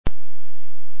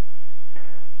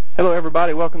Hello,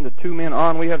 everybody. Welcome to Two Men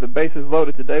On. We have the bases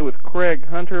loaded today with Craig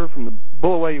Hunter from the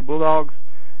Bullaway Bulldogs.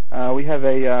 We have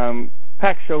a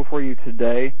packed show for you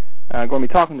today. Going to be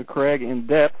talking to Craig in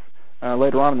depth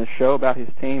later on in the show about his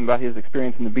team, about his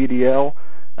experience in the BDL.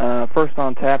 First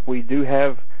on tap, we do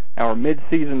have our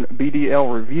mid-season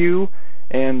BDL review,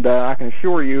 and I can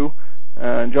assure you,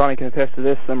 Johnny can attest to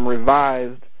this, some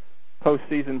revised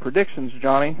postseason predictions,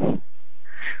 Johnny.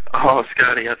 Oh,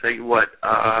 Scotty, I'll tell you what.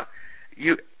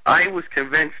 I was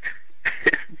convinced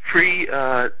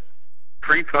pre-podcast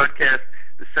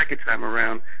the second time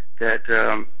around that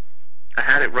I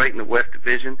had it right in the West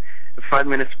Division. 5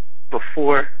 minutes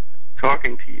before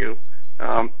talking to you,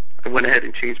 I went ahead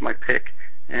and changed my pick,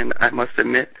 and I must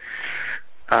admit,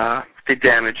 the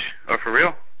damage are for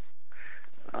real.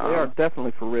 They are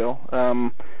definitely for real.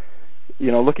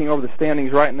 Looking over the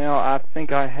standings right now, I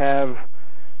think I have,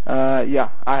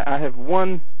 I have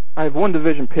one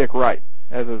division pick right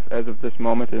as of this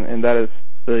moment, and that is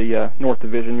the North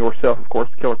Division. Yourself, of course,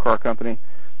 the Killer Car Company,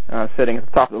 sitting at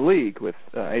the top of the league with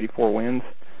 84 wins.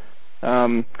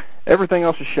 Everything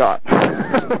else is shot.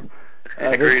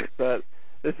 Agreed.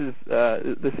 This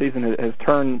season has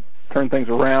turned things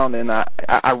around, and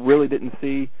I really didn't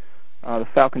see the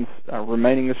Falcons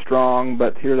remaining as strong,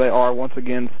 but here they are once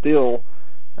again. Still,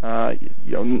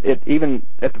 even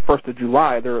at the 1st of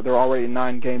July, they're already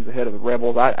 9 games ahead of the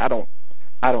Rebels.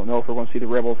 I don't know if we're going to see the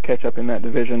Rebels catch up in that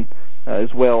division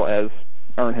as well as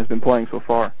Ern has been playing so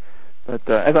far. But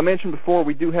as I mentioned before,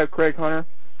 we do have Craig Hunter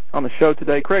on the show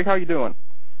today. Craig, how are you doing?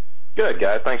 Good,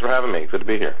 guys. Thanks for having me. Good to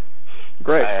be here.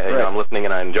 Great. I'm listening,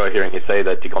 and I enjoy hearing you say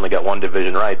that you only got one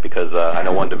division right, because I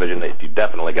know one division that you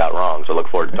definitely got wrong, so look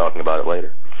forward to talking about it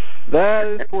later. That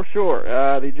is for sure.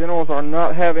 The Generals are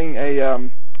not having a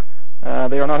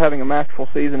masterful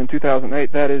season in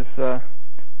 2008. That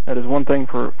is one thing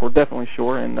for definitely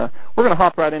sure, and we're going to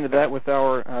hop right into that with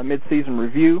our mid-season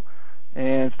review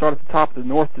and start at the top of the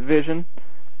North Division.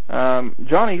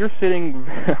 Johnny, you're sitting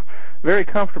very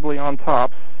comfortably on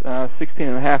top,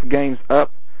 16.5 games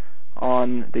up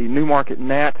on the Newmarket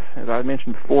Nats. As I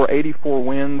mentioned before, 84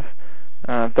 wins,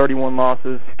 31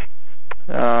 losses.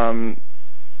 Right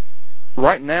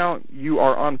now, you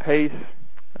are on pace,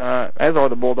 as are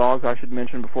the Bulldogs, I should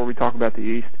mention before we talk about the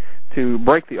East, to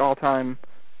break the all-time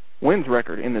wins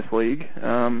record in this league,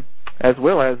 as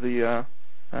well as the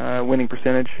winning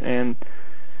percentage. And,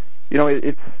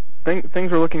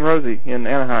 things are looking rosy in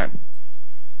Anaheim.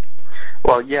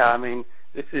 Well, yeah, I mean,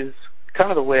 this is kind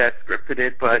of the way I scripted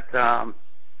it, but I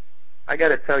got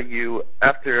to tell you,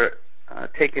 after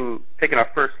taking our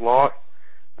first loss,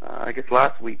 I guess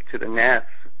last week to the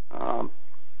Nats, I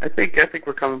think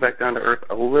we're coming back down to earth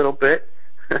a little bit.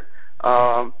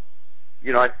 I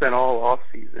spent all off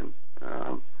season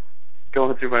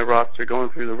going through my roster, going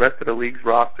through the rest of the league's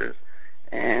rosters,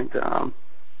 and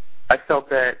I felt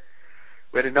that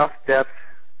we had enough depth,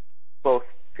 both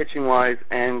pitching wise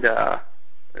and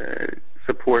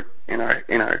support in our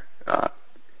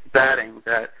batting,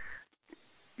 that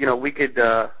we could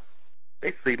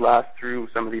basically last through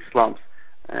some of these slumps.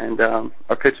 And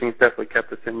our pitching has definitely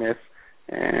kept us in this.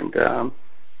 And I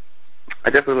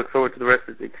definitely look forward to the rest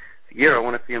of the year. I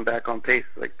want to see them back on pace,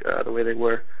 like the way they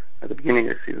were at the beginning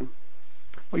of the season.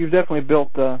 Well, you've definitely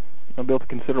built a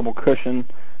considerable cushion.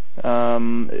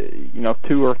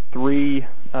 2 or 3,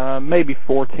 maybe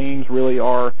 4 teams really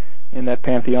are in that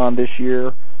pantheon this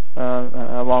year,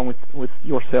 along with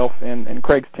yourself and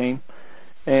Craig's team.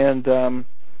 And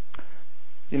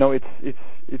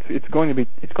it's going to be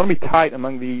tight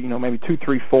among the maybe 2,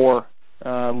 3, 4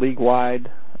 league wide,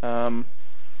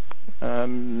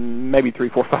 maybe 3,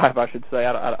 4, 5 I should say.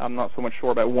 I'm not so much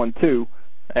sure about 1, 2,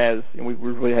 as we've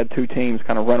really had 2 teams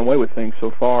kind of run away with things so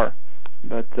far.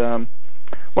 But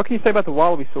what can you say about the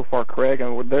Wallabies so far, Craig? I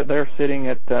mean, they're sitting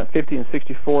at 50 and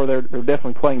 64. They're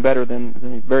definitely playing better than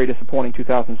the very disappointing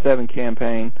 2007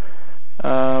 campaign.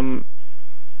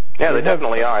 Yeah, they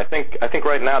definitely are. I think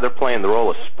right now they're playing the role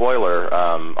of spoiler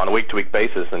on a week-to-week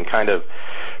basis and kind of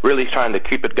really trying to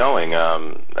keep it going.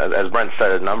 As Brent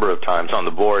said a number of times on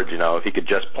the board, if he could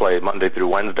just play Monday through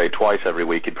Wednesday twice every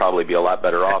week, he'd probably be a lot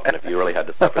better off than if he really had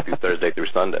to suffer through Thursday through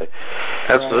Sunday.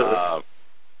 Absolutely.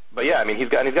 But yeah, I mean, he's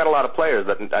got a lot of players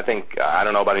that I think, I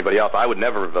don't know about anybody else, I would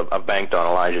never have banked on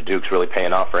Elijah Dukes really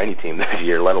paying off for any team this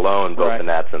year, let alone both the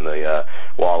Nats and the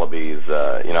Wallabies,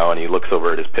 and he looks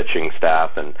over at his pitching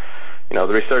staff, and the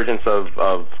resurgence of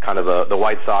kind of the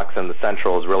White Sox and the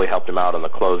Central has really helped him out on the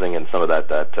closing and some of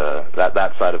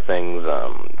that side of things.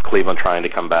 Cleveland trying to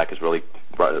come back has really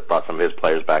brought some of his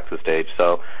players back to the stage.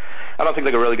 So don't think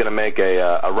they're really going to make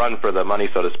a run for the money,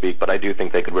 so to speak, but I do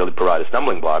think they could really provide a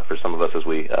stumbling block for some of us as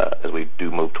we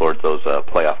do move towards those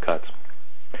playoff cuts.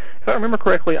 If I remember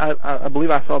correctly, I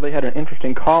believe I saw they had an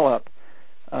interesting call-up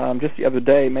just the other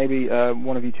day. Maybe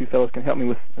one of you two fellows can help me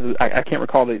with. I can't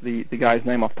recall the guy's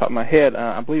name off the top of my head.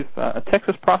 I believe a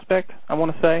Texas prospect, I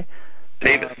want to say.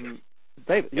 Davis.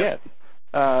 Davis, yes.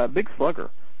 Big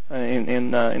slugger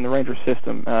in the Rangers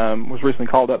system. Was recently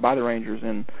called up by the Rangers,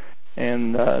 and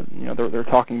they're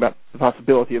talking about the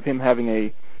possibility of him having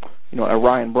a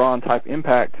Ryan Braun type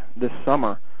impact this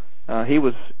summer. He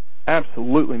was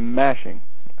absolutely mashing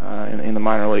in the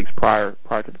minor leagues prior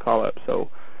to the call-up. So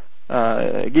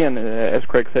again, as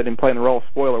Craig said, in playing the role of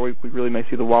spoiler, we really may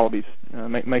see the Wallabies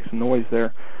make some noise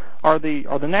there. Are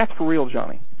the Nats for real,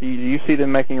 Johnny? Do you see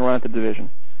them making a run at the division?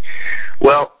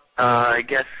 Well, I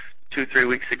guess 2-3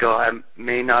 weeks ago I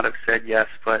may not have said yes,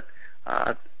 but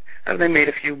they made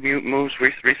a few moves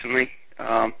recently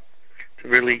to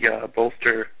really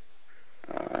bolster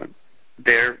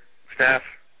their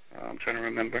staff. I'm trying to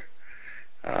remember.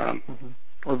 I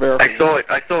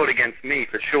saw it against me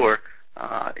for sure.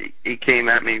 He came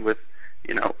at me with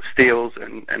steals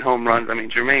and home runs. I mean,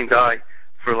 Jermaine Dye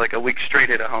for like a week straight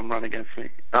hit a home run against me.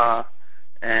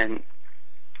 And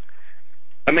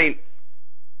I mean,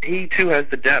 he too has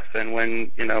the depth, and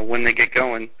when they get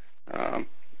going, I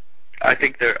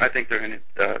think they're in it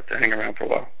to hang around for a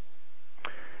while.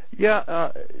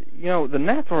 Yeah, the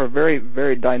Nats are a very,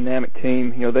 very dynamic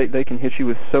team. They can hit you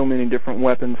with so many different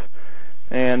weapons.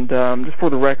 And just for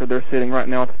the record, they're sitting right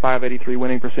now at the .583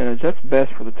 winning percentage. That's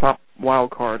best for the top wild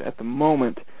card at the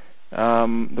moment.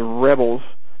 The Rebels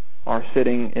are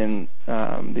sitting in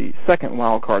the second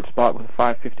wild card spot with a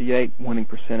 .558 winning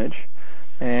percentage.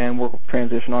 And we'll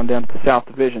transition on down to the South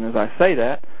Division as I say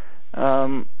that.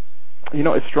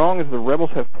 As strong as the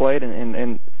Rebels have played,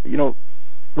 and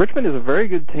Richmond is a very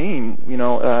good team.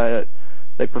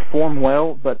 They perform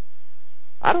well, but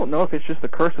I don't know if it's just the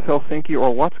curse of Helsinki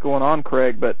or what's going on,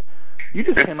 Craig, but you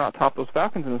just cannot top those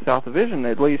Falcons in the South Division.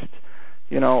 At least,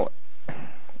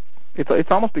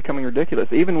 it's almost becoming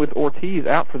ridiculous. Even with Ortiz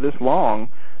out for this long,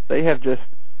 they have just,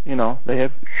 I don't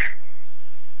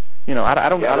know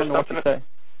what to say.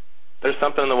 There's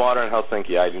something in the water in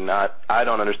Helsinki. I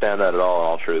don't understand that at all, in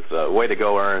all truth. Way to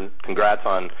go, Ern. Congrats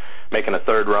on making a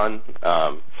third run.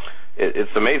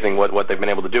 It's amazing what they've been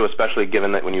able to do, especially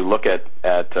given that when you look at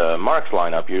Mark's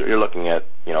lineup, you're looking at,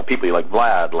 people like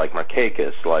Vlad, like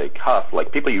Markakis, like Huff,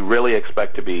 like people you really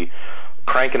expect to be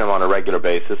cranking them on a regular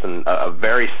basis, and a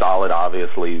very solid,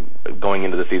 obviously, going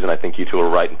into the season. I think you two are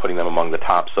right in putting them among the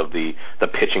tops of the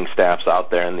pitching staffs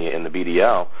out there in the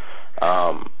BDL.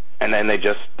 And then I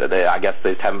guess they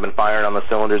just haven't been firing on the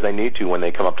cylinders they need to when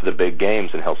they come up to the big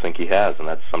games, and Helsinki has, and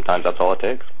sometimes that's all it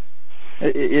takes.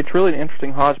 It's really an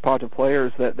interesting hodgepodge of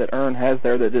players that Ern has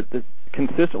there that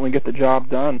consistently get the job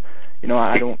done.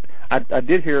 I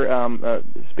did hear,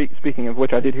 speaking of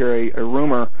which, I did hear a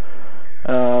rumor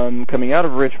coming out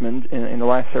of Richmond in the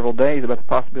last several days about the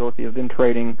possibility of them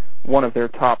trading one of their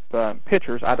top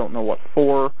pitchers. I don't know what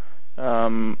for. I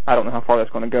don't know how far that's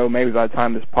going to go. Maybe by the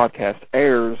time this podcast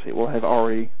airs, it will have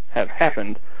already have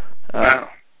happened.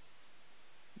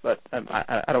 But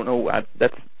I don't know.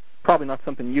 That's probably not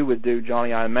something you would do,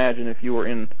 Johnny. I imagine if you were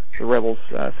in the Rebels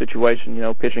situation,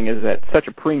 pitching is at such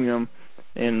a premium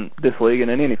in this league and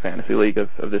in any fantasy league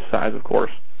of this size, of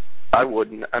course. I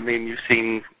wouldn't. I mean, you've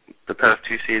seen the past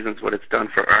 2 seasons what it's done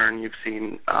for Ern. You've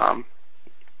seen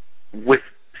with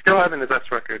still having the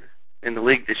best record in the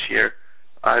league this year,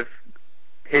 I've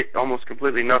hit almost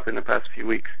completely nothing the past few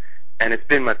weeks, and it's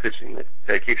been my pitching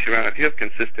that keeps you around. If you have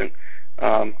consistent,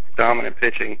 dominant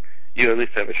pitching, you at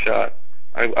least have a shot.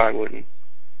 I wouldn't.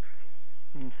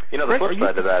 The flip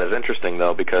side to that is interesting,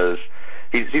 though, because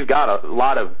he's got a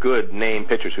lot of good name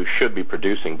pitchers who should be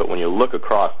producing, but when you look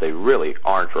across, they really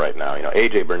aren't right now.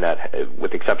 A.J. Burnett,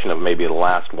 with the exception of maybe the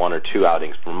last 1 or 2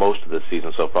 outings for most of the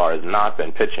season so far, has not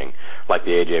been pitching like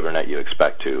the A.J. Burnett you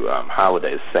expect to.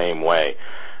 Halliday, same way.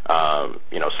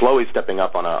 Slowly stepping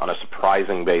up on a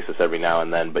surprising basis every now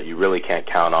and then, but you really can't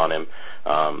count on him.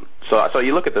 So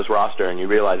you look at this roster and you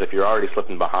realize if you're already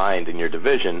slipping behind in your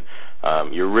division,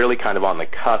 you're really kind of on the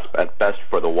cusp at best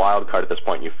for the wild card at this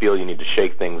point. You feel you need to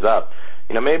shake things up.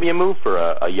 Maybe you move for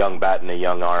a young bat and a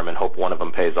young arm and hope one of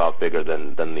them pays off bigger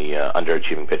than the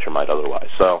underachieving pitcher might otherwise.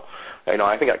 So,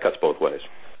 I think that cuts both ways.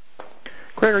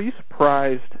 Craig, are you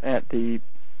surprised at the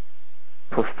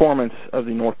performance of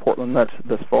the North Portland Nuts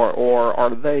thus far, or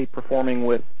are they performing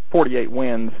with 48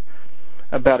 wins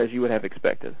about as you would have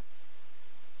expected?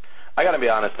 I got to be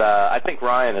honest. I think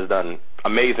Ryan has done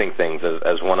amazing things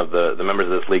as one of the members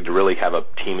of this league to really have a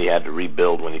team he had to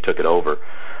rebuild when he took it over.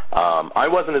 I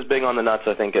wasn't as big on the Nuts,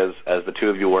 I think, as the two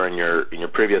of you were in your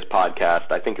previous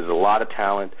podcast. I think there's a lot of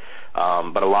talent,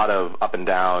 but a lot of up and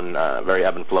down, very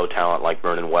ebb and flow talent like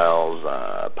Vernon Wells,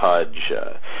 Pudge,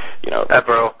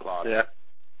 Evero. Yeah.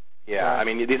 Yeah, I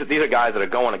mean, these are guys that are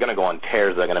going to go on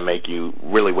tears that are going to make you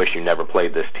really wish you never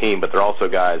played this team, but they're also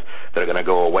guys that are going to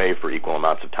go away for equal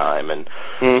amounts of time. And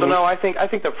so, no, I think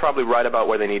they're probably right about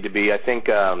where they need to be. I think,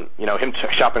 him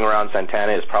shopping around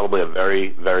Santana is probably a very,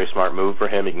 very smart move for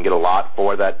him. He can get a lot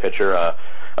for that pitcher,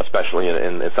 especially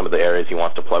in some of the areas he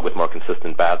wants to plug with more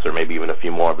consistent bats or maybe even a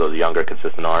few more of those younger,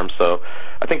 consistent arms. So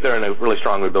I think they're in a really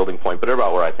strong rebuilding point, but they're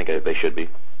about where I think they should be.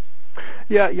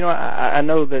 Yeah, I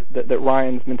know that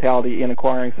Ryan's mentality in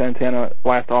acquiring Santana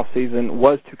last offseason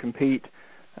was to compete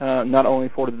not only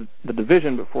for the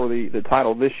division but for the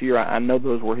title this year. I know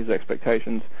those were his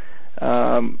expectations.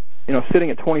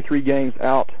 Sitting at 23 games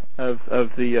out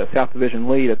of the South Division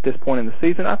lead at this point in the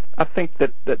season, I think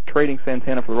that trading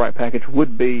Santana for the right package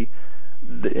would be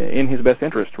in his best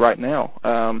interest right now.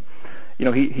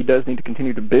 He does need to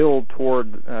continue to build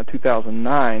toward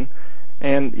 2009.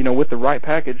 And, with the right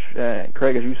package,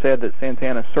 Craig, as you said, that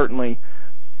Santana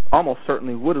almost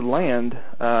certainly would land,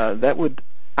 I would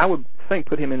think,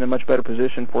 put him in a much better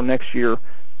position for next year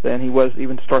than he was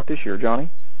even to start this year. Johnny?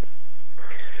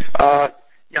 Yeah,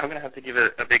 I'm going to have to give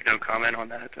a big no comment on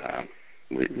that.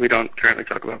 We don't currently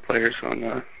talk about players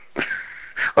on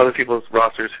other people's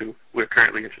rosters who we're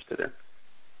currently interested in.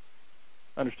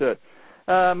 Understood.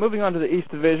 Moving on to the East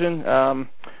Division,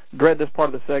 dread this part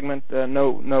of the segment.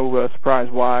 No surprise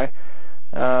why.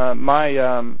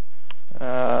 My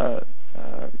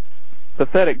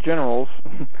pathetic Generals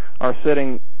are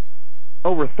sitting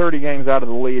over 30 games out of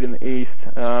the lead in the East,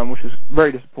 which is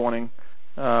very disappointing.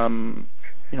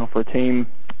 For a team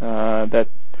that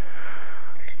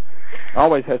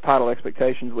always has title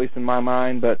expectations, at least in my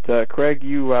mind. But Craig,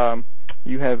 you have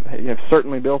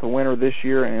certainly built a winner this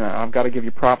year, and I've got to give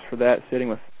you props for that. Sitting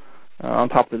with on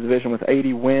top of the division with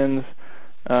 80 wins,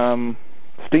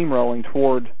 steamrolling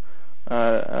toward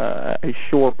a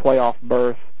sure playoff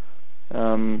berth.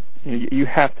 You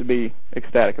have to be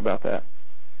ecstatic about that.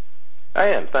 I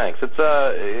am, thanks. It's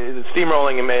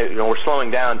steamrolling, and we're slowing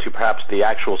down to perhaps the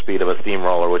actual speed of a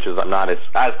steamroller, which is I'm not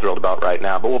as thrilled about right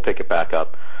now, but we'll pick it back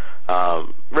up.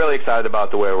 Really excited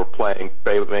about the way we're playing,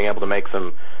 being able to make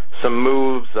some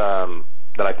moves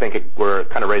that I think were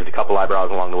kind of raised a couple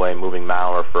eyebrows along the way, moving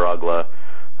Maurer for Ugla,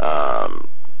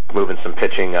 moving some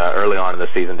pitching early on in the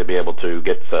season to be able to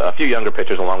get a few younger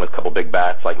pitchers along with a couple big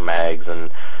bats like Mags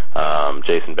and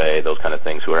Jason Bay, those kind of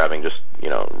things who are having just,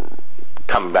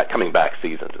 coming back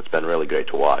seasons. It's been really great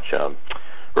to watch.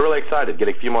 We're really excited. Get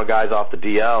a few more guys off the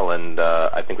DL, and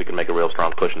I think we can make a real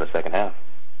strong push in the second half.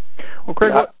 Well,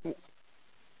 Craig,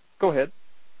 go ahead.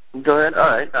 Go ahead.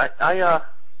 All right.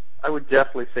 I would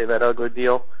definitely say that Ugla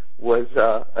deal was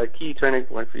a key turning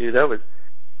point for you. That was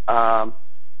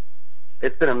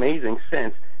it's been amazing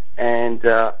since, and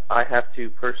I have to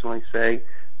personally say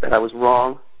that I was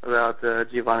wrong about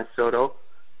Giovanni Soto.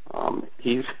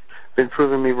 He's been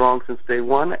proving me wrong since day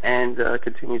one and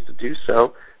continues to do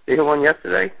so. They hit one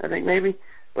yesterday, I think maybe,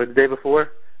 or the day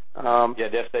before.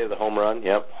 Yesterday the home run,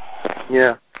 yep.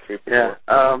 Yeah.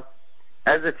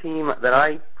 As a team that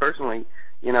I personally,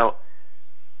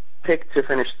 picked to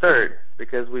finish third,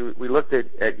 because we looked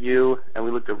at you and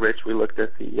we looked at Rich. We looked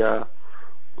at the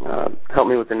help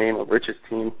me with the name of Rich's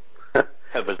team. The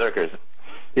Berserkers.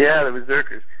 Yeah, the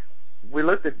Berserkers. We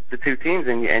looked at the two teams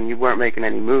and you weren't making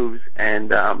any moves.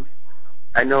 And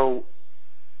I know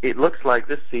it looks like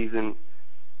this season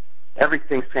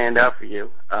everything's panned out for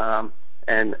you.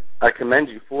 And I commend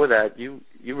you for that. You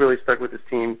really stuck with this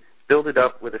team, build it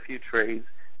up with a few trades,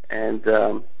 and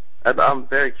I'm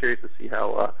very curious to see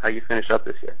how you finish up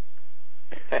this year.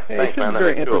 Thanks, man.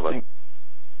 Very interesting.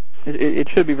 It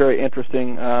should be very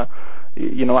interesting. I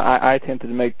attempted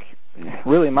to make,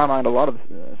 really in my mind, a lot of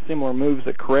similar moves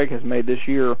that Craig has made this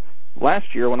year.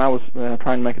 Last year, when I was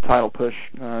trying to make a title push,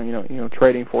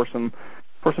 trading for some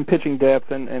pitching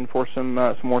depth and for some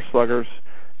more sluggers,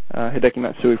 Hideki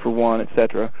Matsui for one,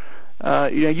 etc.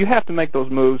 You have to make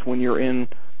those moves when you're in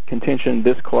contention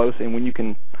this close, and when you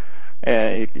can.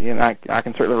 I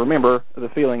can certainly remember the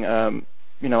feeling.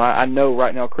 I know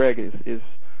right now Craig is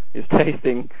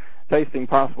tasting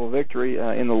possible victory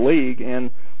in the league,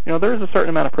 and there is a certain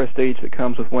amount of prestige that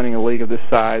comes with winning a league of this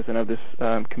size and of this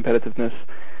competitiveness,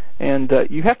 and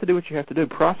you have to do what you have to do.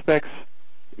 Prospects,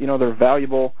 they're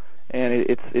valuable, and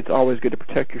it's always good to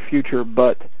protect your future,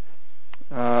 but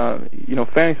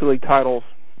fantasy league titles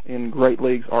in great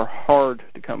leagues are hard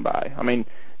to come by. I mean,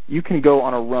 you can go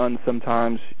on a run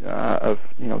sometimes of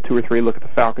 2 or 3. Look at the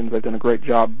Falcons; they've done a great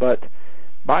job. But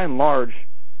by and large,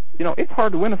 it's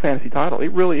hard to win a fantasy title.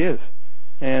 It really is.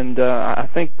 And I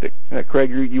think that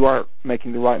Craig, you are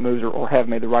making the right moves or have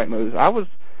made the right moves. I was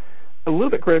a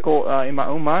little bit critical in my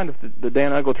own mind of the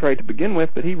Dan Uggla trade to begin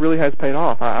with, but he really has paid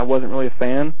off. I wasn't really a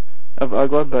fan of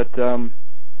Uggla, but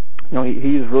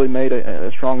he has really made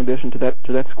a strong addition to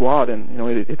that squad, and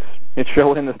it's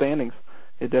showing in the standings.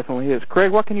 It definitely is.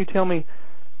 Craig, what can you tell me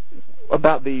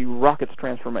about the Rockets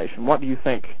transformation? What do you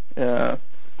think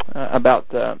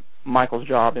about Michael's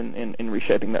job in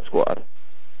reshaping that squad?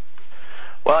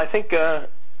 Well, I think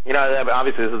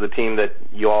obviously this is a team that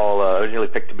you all originally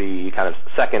picked to be kind of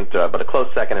second, but a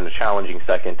close second and a challenging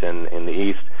second in the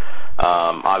East.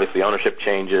 Obviously, ownership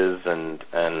changes, and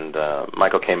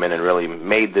Michael came in and really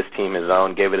made this team his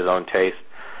own, gave it his own taste.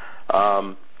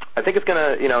 I think it's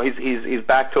gonna, he's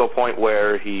back to a point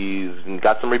where he's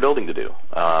got some rebuilding to do.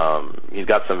 He's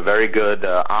got some very good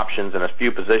options in a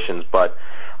few positions, but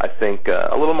I think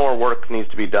a little more work needs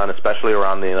to be done, especially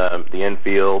around the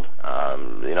infield. I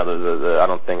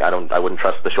wouldn't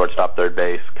trust the shortstop, third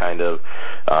base kind of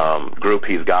group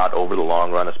he's got over the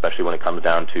long run, especially when it comes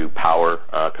down to power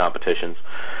competitions.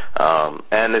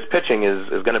 And his pitching is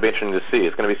going to be interesting to see.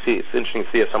 It's interesting to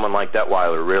see if someone like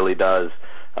Detweiler really does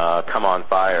come on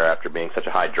fire after being such a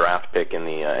high draft pick in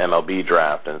the MLB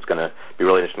draft, and it's going to be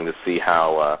really interesting to see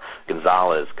how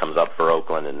Gonzalez comes up for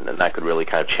Oakland, and that could really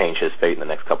kind of change his fate in the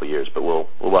next couple of years. But we'll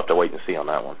have to wait and see on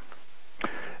that one.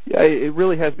 Yeah, it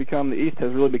really has become, the East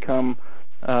has really become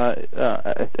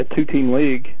a two-team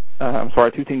league.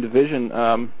 Two-team division,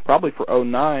 probably for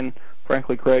 2009.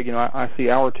 Frankly, Craig, I see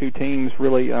our two teams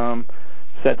really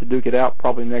set to duke it out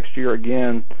probably next year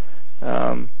again.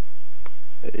 The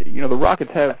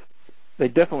Rockets they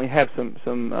definitely have some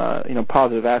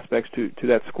positive aspects to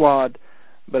that squad,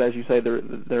 but as you say,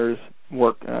 there's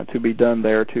work to be done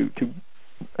there to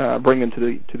bring them to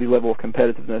the level of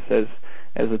competitiveness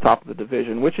as the top of the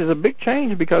division, which is a big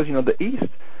change because the East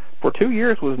for 2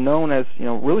 years was known as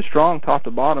really strong top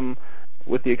to bottom,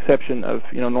 with the exception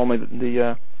of normally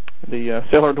the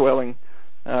cellar dwelling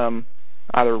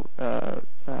either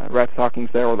Rat Stockings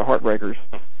there or the Heartbreakers,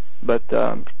 but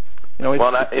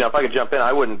if I could jump in,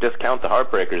 I wouldn't discount the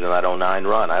Heartbreakers in that 2009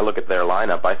 run. I look at their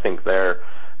lineup. I think they're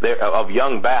of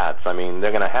young bats. I mean,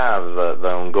 they're going to have the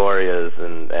Longorias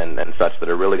and such that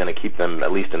are really going to keep them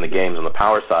at least in the games on the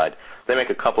power side. They make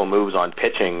a couple moves on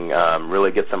pitching,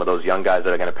 really get some of those young guys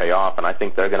that are going to pay off, and I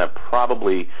think they're going to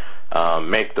probably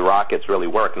make the Rockets really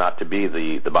work not to be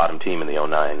the bottom team in the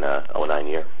 2009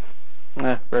 year.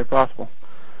 Yeah, very possible.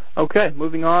 Okay,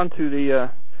 moving on to the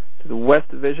West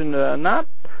Division. I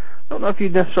don't know if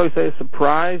you'd necessarily say a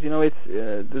surprise. It's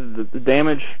the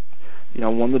Damage,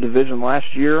 won the division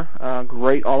last year.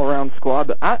 Great all-around squad.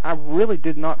 But I really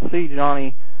did not see,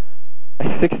 Johnny, a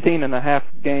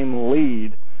 16.5-game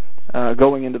lead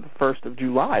going into the 1st of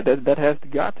July. That has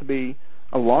got to be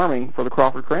alarming for the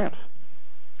Crawford Cramps.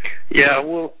 Yeah,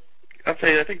 well, I'll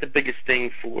tell you, I think the biggest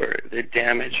thing for the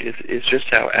Damage is just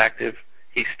how active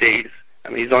he stays. I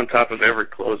mean, he's on top of every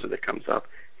closer that comes up.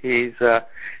 He's got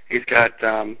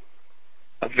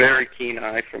a very keen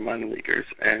eye for minor leaguers,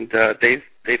 and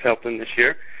they've helped him this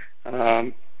year.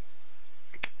 And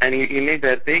he made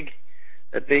that big,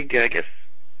 I guess,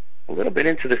 a little bit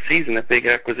into the season, that big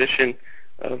acquisition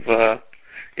of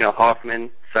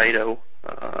Hoffman, Saito,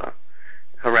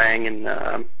 Harang, and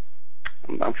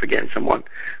I'm forgetting someone,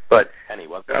 but I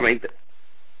mean,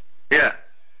 yeah,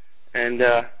 and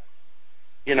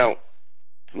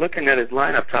looking at his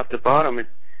lineup top to bottom,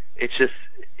 it's just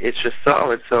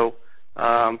solid. So.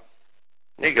 There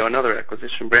you go, another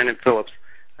acquisition, Brandon Phillips.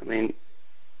 I mean,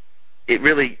 it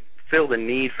really filled a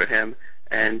need for him,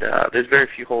 and there's very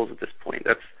few holes at this point.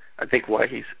 That's, I think, why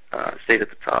he's stayed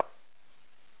at the top.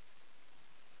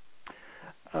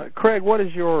 Craig, what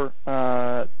is your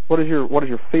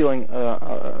feeling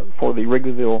for the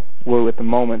Wrigleyville Woo at the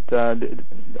moment? Do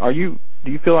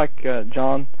you feel like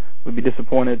John would be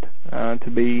disappointed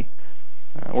to be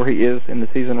where he is in the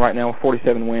season right now with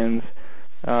 47 wins?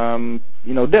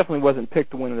 Definitely wasn't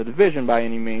picked to win the division by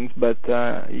any means, but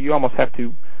you almost have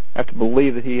to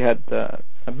believe that he had a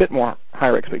bit more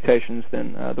higher expectations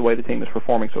than the way the team is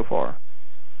performing so far.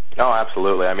 Oh,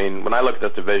 absolutely. I mean, when I look at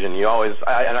this division,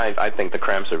 I think the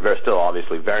Cramps are still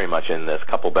obviously very much in this.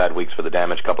 Couple bad weeks for the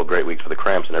Damage, couple great weeks for the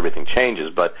Cramps, and everything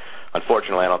changes. But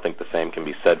unfortunately, I don't think the same can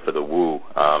be said for the Woo.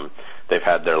 they've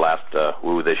had their last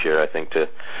woo this year, I think, to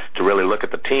really look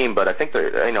at the team. But I think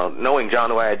they're, knowing John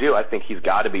the way I do, I think he's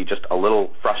got to be just a little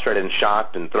frustrated and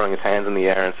shocked and throwing his hands in the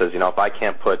air and says, if I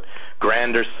can't put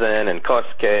Granderson and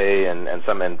Kosuke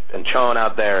and Chon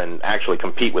out there and actually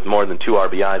compete with more than 2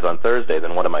 RBIs on Thursday,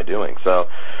 then what am I doing? So,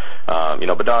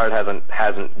 Bedard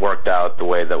hasn't worked out the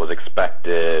way that was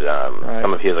expected.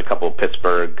 Right. He has a couple of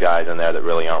Pittsburgh guys in there that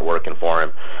really aren't working for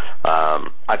him.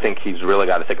 I think he's really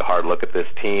got to take a hard look at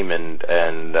this team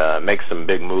and make some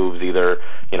big moves. Either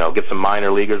get some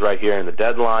minor leaguers right here in the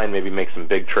deadline, maybe make some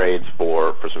big trades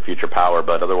for some future power.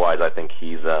 But otherwise, I think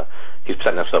he's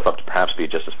setting himself up to perhaps be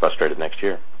just as frustrated next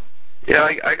year. Yeah,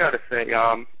 I got to say,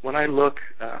 when I look,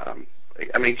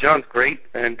 John's great,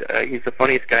 and he's the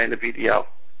funniest guy in the BDL.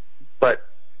 But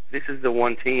this is the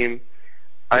one team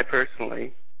I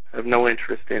personally have no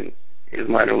interest in his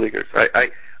minor leaguers.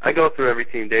 I go through every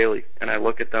team daily, and I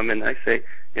look at them, and I say,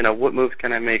 what moves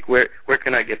can I make? Where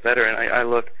can I get better? And I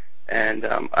look, and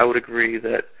I would agree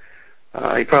that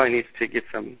he probably needs to get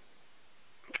some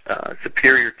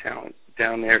superior talent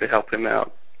down there to help him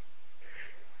out.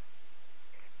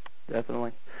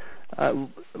 Definitely.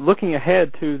 Looking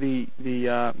ahead to the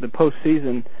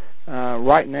postseason,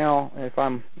 right now, if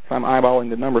I'm eyeballing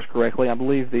the numbers correctly, I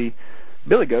believe the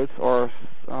Billy Goats are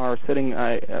sitting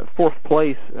fourth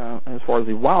place as far as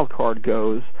the wild card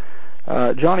goes.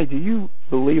 Johnny, do you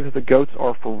believe that the Goats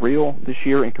are for real this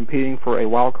year in competing for a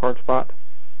wild card spot?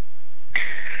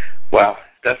 Wow,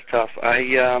 that's tough.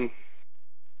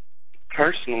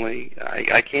 Personally,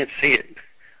 I can't see it.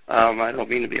 I don't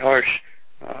mean to be harsh.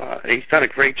 He's done a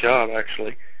great job,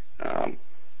 actually.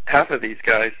 Half of these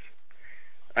guys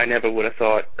I never would have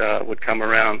thought would come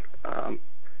around.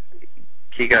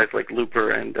 Key guys like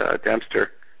Looper and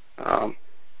Dempster.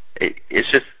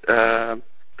 It's just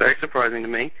very surprising to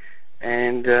me.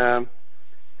 And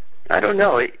I don't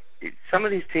know. Some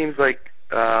of these teams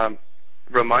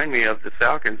remind me of the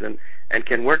Falcons and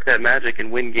can work that magic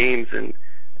and win games, and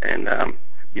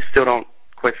you still don't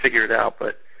quite figure it out.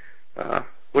 But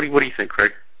what do you think,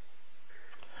 Craig?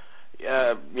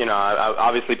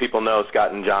 Obviously people know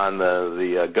Scott and John,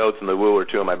 the Goats and the Woo are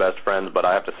two of my best friends, but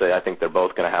I have to say I think they're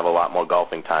both going to have a lot more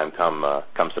golfing time come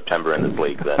September in this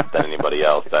league than anybody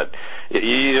else. That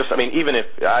even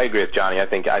if I agree with Johnny, I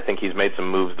think he's made some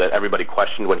moves that everybody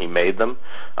questioned when he made them.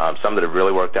 Some that have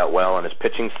really worked out well on his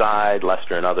pitching side,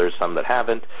 Lester and others, some that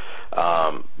haven't.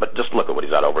 But just look at what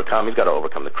he's got to overcome. He's got to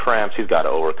overcome the Cramps. He's got to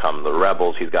overcome the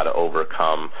Rebels. He's got to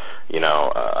overcome,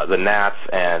 the Nats.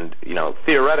 And,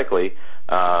 theoretically,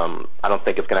 I don't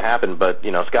think it's going to happen. But,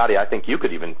 Scotty, I think you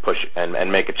could even push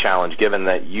and make a challenge, given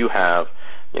that you have,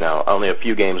 only a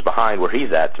few games behind where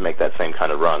he's at to make that same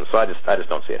kind of run. So I just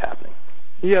don't see it happening.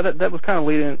 Yeah, that was kind of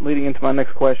leading into my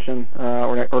next question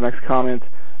or next comment.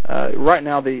 Right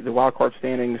now, the wild card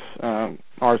standings are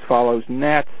as follows: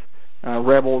 Nats,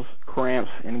 Rebels,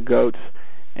 Cramps, and Goats.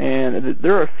 And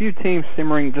there are a few teams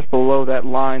simmering just below that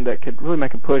line that could really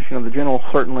make a push. The Generals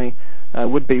certainly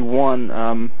would be one.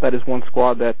 That is one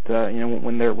squad that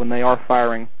when they are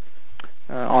firing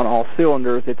on all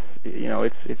cylinders,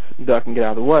 it's duck and get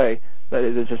out of the way. But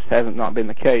it just hasn't not been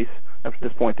the case up to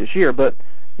this point this year. But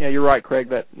yeah, you're right, Craig.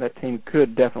 That team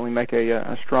could definitely make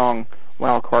a strong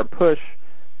wild card push.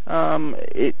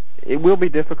 It will be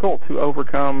difficult to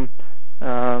overcome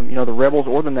the Rebels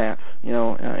or the Nats,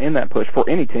 in that push for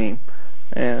any team,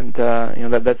 and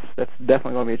that's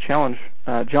definitely going to be a challenge.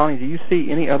 Johnny, do you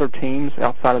see any other teams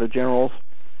outside of the Generals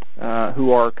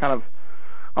who are kind of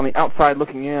on the outside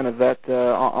looking in of that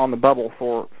on the bubble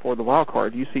for the wild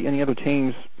card? Do you see any other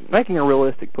teams making a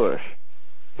realistic push?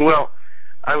 Well,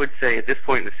 I would say at this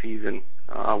point in the season,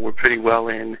 we're pretty well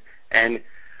in, and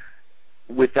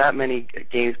with that many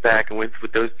games back and with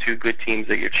those two good teams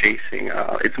that you're chasing,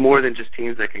 it's more than just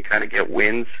teams that can kind of get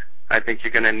wins. I think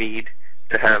you're going to need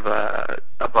to have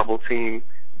a bubble team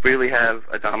really have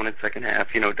a dominant second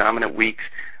half, dominant weeks,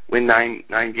 win nine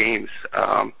games.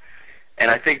 And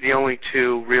I think the only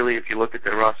two, really, if you look at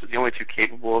their rosters, the only two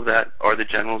capable of that are the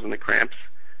Generals and the Cramps.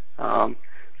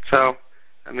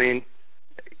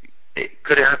 It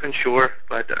could happen, sure,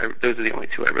 but those are the only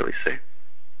two I really see.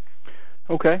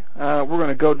 Okay, we're going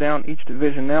to go down each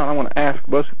division now, and I want to ask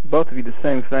both of you the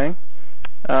same thing.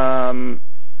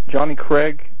 Johnny,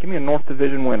 Craig, give me a North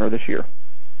Division winner this year.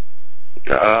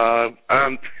 I'm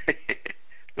going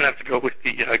to have to go with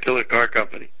the Killer Car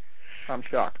Company. I'm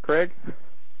shocked. Craig?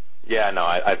 Yeah, no,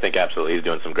 I think absolutely he's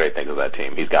doing some great things with that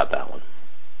team. He's got that one.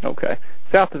 Okay.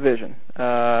 South Division.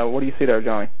 What do you see there,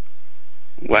 Johnny?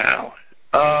 Wow.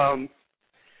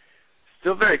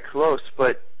 Still very close,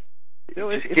 but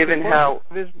just given how...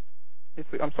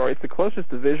 It's the closest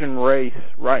division race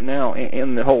right now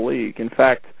in the whole league. In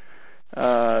fact,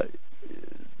 second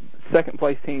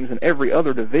place teams in every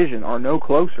other division are no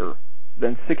closer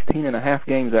than 16.5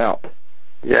 games out.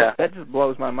 Yeah. That just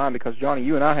blows my mind because, Johnny,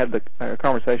 you and I had the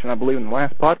conversation, I believe, in the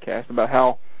last podcast about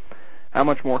how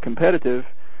much more competitive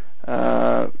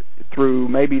through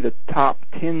maybe the top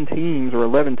 10 teams or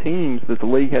 11 teams that the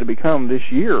league had become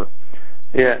this year.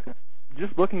 Yeah.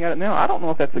 Just looking at it now, I don't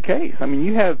know if that's the case. I mean,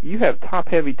 you have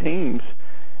top-heavy teams,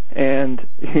 and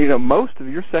most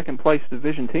of your second-place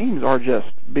division teams are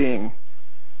just being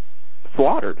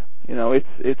slaughtered.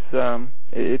 It's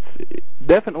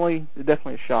definitely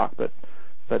a shock. But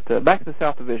back to the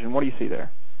South Division, what do you see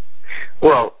there?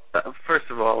 Well,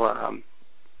 first of all,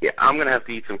 yeah, I'm going to have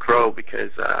to eat some crow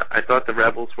because I thought the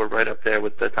Rebels were right up there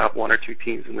with the top one or two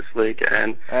teams in this league,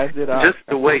 and as did I. Just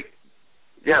the way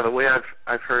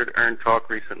I've heard Ern talk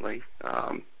recently,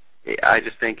 I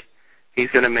just think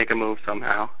he's going to make a move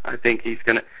somehow. I think he's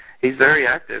very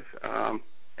active,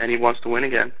 and he wants to win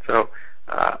again. So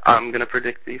I'm going to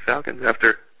predict the Falcons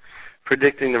after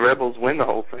predicting the Rebels win the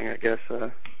whole thing, I guess,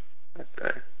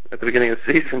 at the beginning of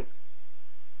the season.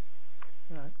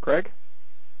 Craig?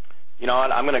 You know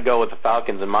what? I'm going to go with the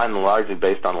Falcons, and mine largely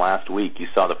based on last week. You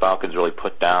saw the Falcons really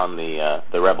put down the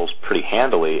Rebels pretty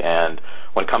handily, and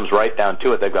when it comes right down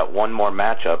to it, they've got one more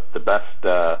matchup. The best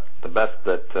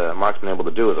that Mark's been able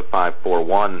to do is a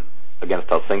 5-4-1 against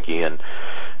Helsinki, and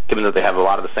given that they have a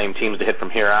lot of the same teams to hit from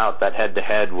here out, that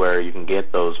head-to-head where you can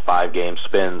get those 5-game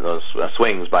spins, those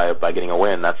swings by getting a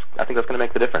win, I think that's going to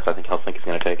make the difference. I think Helsinki's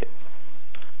going to take it.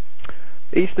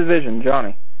 East Division,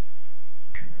 Johnny.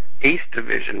 East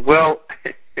Division. Well,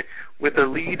 with a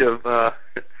lead of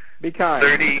Be kind.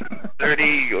 30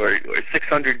 or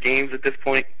 600 games at this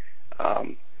point,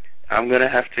 I'm going to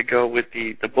have to go with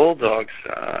the Bulldogs.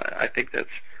 I think that's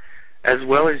as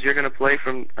well as you're going to play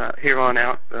from here on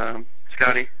out,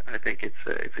 Scotty. I think it's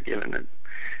a given that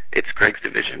it's Craig's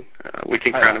division. We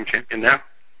can crown him champion now.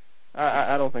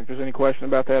 I don't think there's any question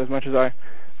about that. As much as I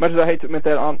hate to admit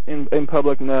that in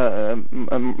public,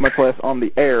 much less on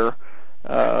the air.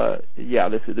 Yeah,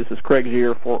 this is Craig's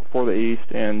year for the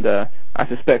East, and I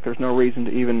suspect there's no reason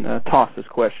to even toss this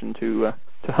question to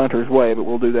Hunter's way, but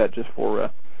we'll do that just for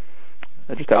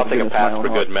I'll take a pass for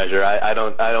good measure. I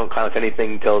don't count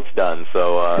anything until it's done.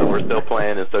 So we're still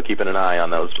playing and still keeping an eye on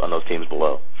those teams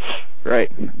below.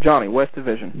 Great, Johnny. West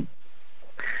Division.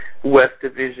 West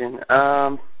Division.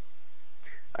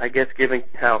 I guess given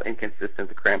how inconsistent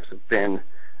the Cramps have been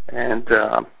and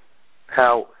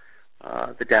how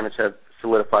the Damage have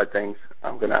solidified things,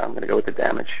 I'm gonna go with the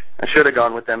Damage. I should have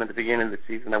gone with them at the beginning of the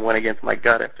season. I went against my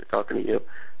gut after talking to you,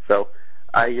 so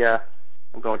I'm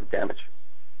going to Damage.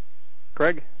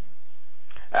 Craig?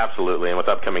 Absolutely, and with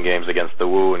upcoming games against the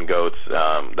Woo and Goats,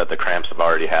 that the Cramps have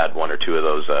already had one or two of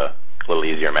those little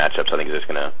easier matchups. I think he's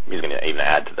gonna even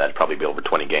add to that. Probably be over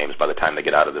 20 games by the time they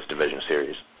get out of this division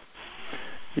series.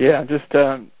 Yeah, just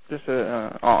on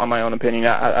my own opinion,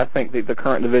 I think the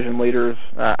current division leaders.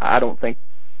 I don't think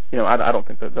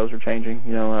that those are changing.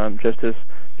 Just as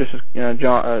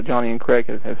Johnny and Craig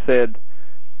have said.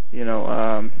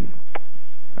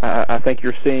 I think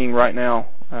you're seeing right now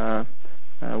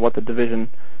what the divisions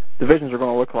are going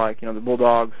to look like. The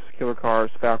Bulldogs, Killer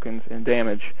Cars, Falcons, and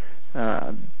Damage.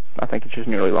 I think it's just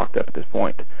nearly locked up at this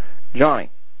point. Johnny,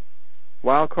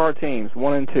 wild card teams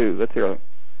 1 and 2. Let's hear it.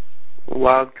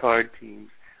 Wild card teams.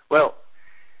 Well,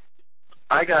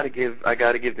 I gotta give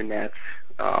the Nats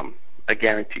a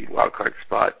guaranteed wild card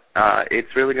spot.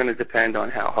 It's really going to depend on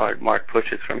how hard Mark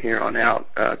pushes from here on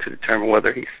out to determine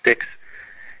whether he sticks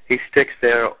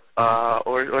there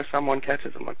or someone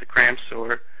catches him, like the Cramps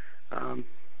or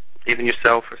even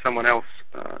yourself or someone else.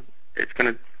 It's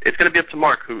gonna be up to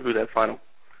Mark who that final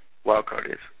wild card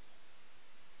is.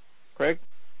 Craig?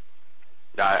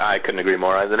 I couldn't agree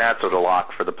more. The Nats are the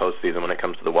lock for the postseason when it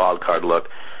comes to the wild card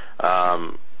look.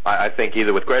 I think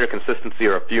either with greater consistency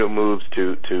or a few moves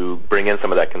to bring in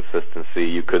some of that consistency,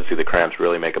 you could see the Cramps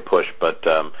really make a push. But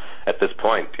at this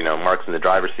point, Mark's in the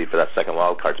driver's seat for that second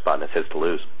wild card spot, and it's his to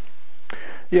lose.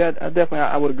 Yeah, definitely.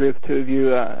 I would agree with the two of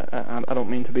you. I don't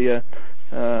mean to be a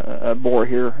bore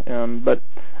here, but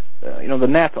the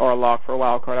Nats are a lock for a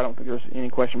wild card. I don't think there's any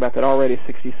question about that. Already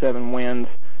 67 wins,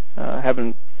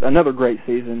 having another great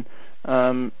season.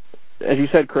 As you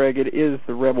said, Craig, it is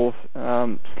the Rebels'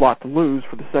 slot to lose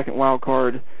for the second wild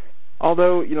card.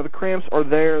 Although the Cramps are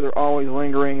there, they're always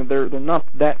lingering. They're not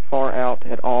that far out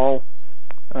at all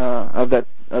of that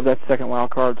second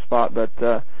wild card spot. But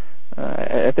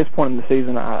at this point in the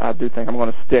season, I do think I'm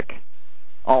going to stick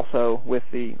also with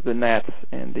the Nats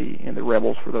and the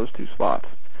Rebels for those two spots.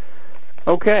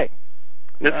 Okay,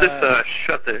 Let's just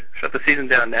shut the season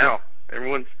down now.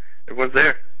 Everyone's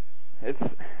there. It's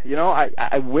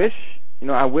I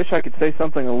wish I could say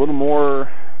something a little more.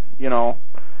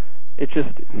 It's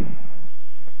just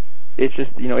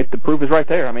the proof is right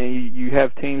there. I mean, you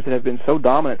have teams that have been so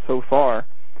dominant so far,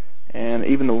 and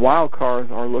even the wild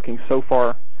cards are looking so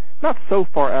far, not so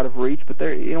far out of reach, but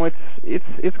they're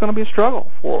it's going to be a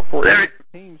struggle for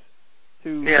teams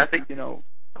to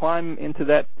climb into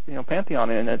that pantheon,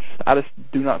 and I just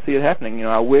do not see it happening.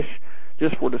 I wish,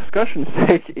 just for discussion's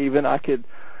sake, even I could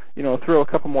throw a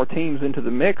couple more teams into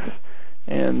the mix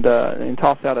and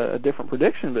toss out a different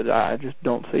prediction, but I just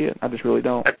don't see it. I just really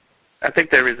don't. I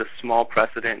think there is a small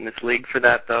precedent in this league for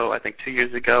that, though. I think 2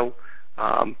 years ago,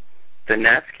 the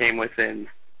Nats came within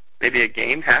maybe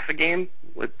half a game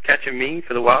with catching me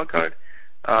for the wild card,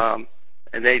 and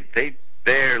they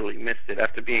barely missed it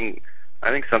after being,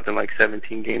 I think, something like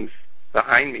 17 games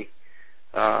behind me.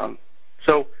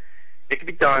 So it could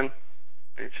be done.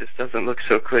 It just doesn't look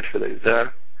so good for those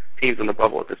teams in the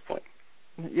bubble at this point.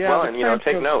 Yeah, well, and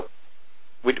take note.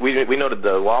 We noted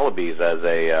the Wallabies as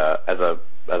a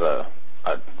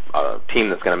team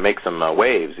that's going to make some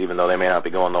waves, even though they may not be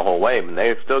going the whole way. And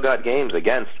they've still got games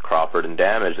against Crawford and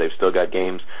Damage. They've still got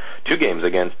 2 games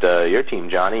against your team,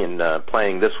 Johnny, and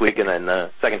playing this week and then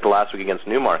second to last week against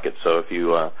Newmarket. So if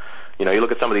you you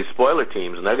look at some of these spoiler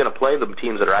teams, and they're going to play the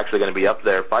teams that are actually going to be up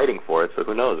there fighting for it. So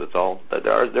who knows? There's a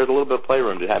little bit of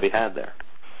playroom to be had there.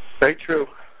 Very true.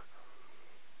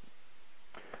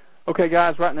 Okay,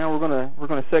 guys. Right now we're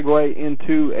gonna segue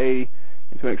into an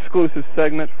exclusive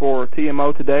segment for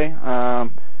TMO today.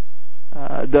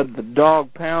 The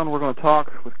Dog Pound. We're going to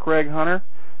talk with Craig Hunter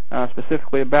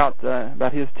specifically about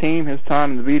his team, his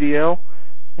time in the VDL,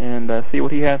 and see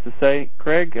what he has to say.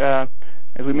 Craig, as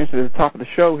we mentioned at the top of the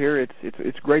show here,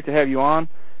 it's great to have you on.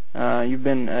 You've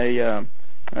been a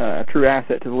true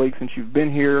asset to the league since you've been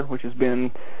here, which has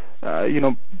been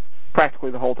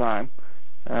practically the whole time.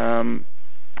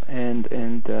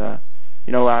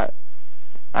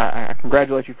 I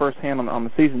congratulate you firsthand on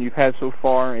the season you've had so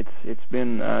far. It's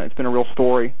been a real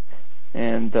story,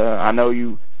 and I know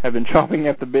you have been chomping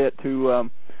at the bit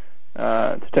to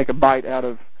take a bite out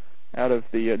of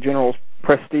the General's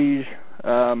prestige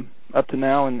up to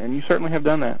now, and you certainly have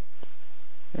done that.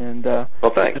 And well,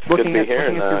 thanks. It's good to be here,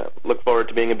 and look forward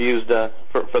to being abused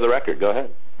for the record. Go ahead.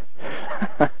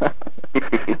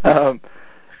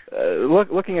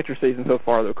 Looking at your season so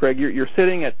far, though, Craig, you're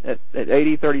sitting at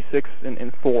 80, 36,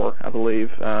 and 4, I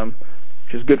believe,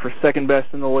 which is good for second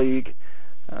best in the league.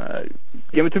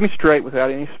 Give it to me straight,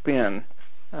 without any spin.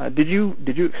 Did you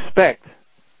expect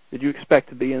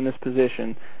to be in this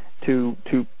position to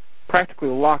practically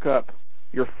lock up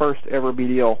your first ever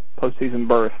BDL postseason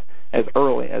berth as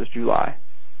early as July?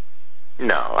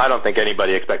 No, I don't think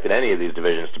anybody expected any of these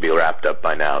divisions to be wrapped up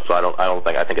by now. So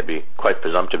I think it'd be quite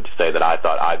presumptive to say that I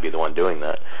thought I'd be the one doing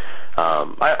that.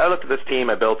 I looked at this team,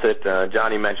 I built it.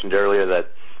 Johnny mentioned earlier that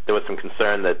there was some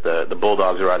concern that the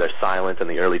Bulldogs were rather silent in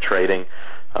the early trading.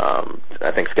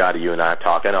 I think, Scotty, you and I have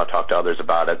talked. I know I've talked to others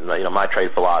about it. And, my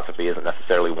trade philosophy isn't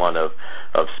necessarily one of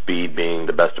speed being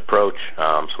the best approach.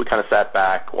 So we kind of sat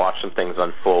back, watched some things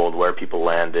unfold, where people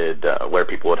landed, where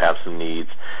people would have some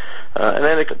needs. And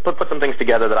then it put some things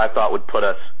together that I thought would put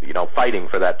us, fighting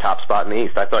for that top spot in the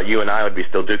East. I thought you and I would be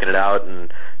still duking it out,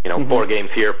 and 4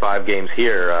 games here, 5 games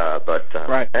here. But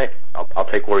right. Hey, I'll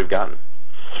take where we've gotten.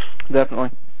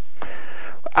 Definitely.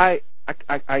 I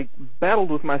battled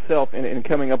with myself in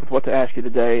coming up with what to ask you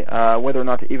today, whether or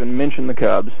not to even mention the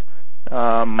Cubs.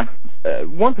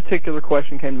 One particular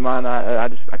question came to mind. I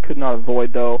could not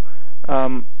avoid, though,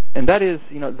 and that is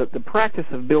the practice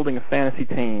of building a fantasy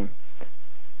team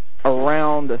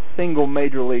around a single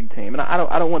major league team. And I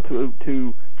don't want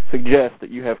to suggest that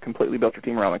you have completely built your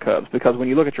team around the Cubs, because when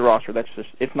you look at your roster,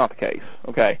 it's not the case.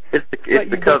 Okay, it's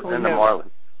the Cubs and the Marlins.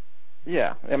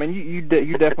 Yeah, I mean you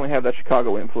definitely have that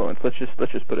Chicago influence. Let's just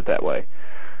put it that way.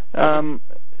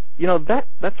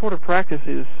 That sort of practice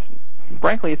is,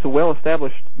 frankly, it's a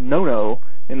well-established no-no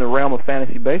in the realm of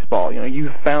fantasy baseball.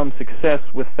 You've found success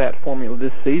with that formula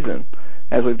this season,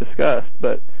 as we've discussed,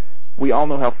 but we all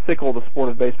know how fickle the sport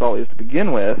of baseball is to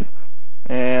begin with,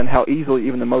 and how easily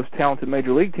even the most talented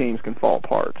major league teams can fall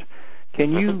apart.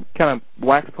 Can you kind of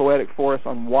wax poetic for us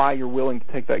on why you're willing to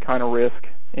take that kind of risk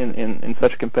in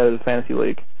such a competitive fantasy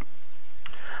league?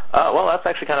 Well, that's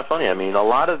actually kind of funny. I mean, a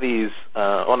lot of these,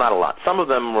 well, not a lot. Some of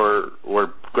them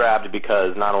were grabbed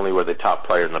because not only were they top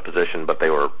players in the position, but they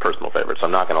were personal favorites. So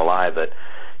I'm not going to lie that,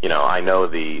 I know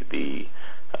the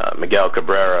Miguel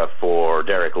Cabrera for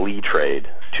Derek Lee trade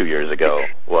 2 years ago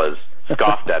was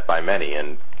scoffed at by many,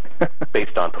 and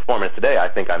based on performance today, I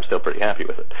think I'm still pretty happy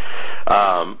with it.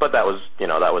 But that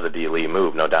was a D. Lee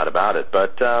move, no doubt about it.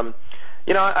 But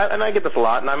I get this a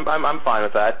lot, and I'm fine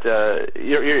with that.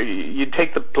 You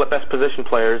take the best position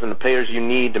players and the players you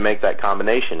need to make that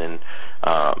combination. And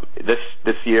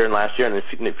this year and last year and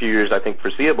in a few years, I think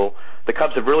foreseeable, the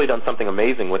Cubs have really done something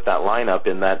amazing with that lineup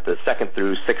in that the second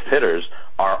through sixth hitters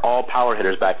are all power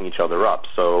hitters backing each other up.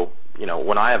 So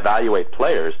when I evaluate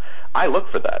players, I look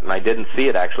for that, and I didn't see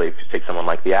it actually. If you take someone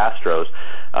like the Astros,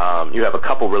 you have a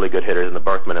couple really good hitters in the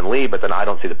Berkman and Lee, but then I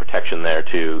don't see the protection there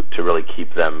to really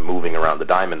keep them moving around the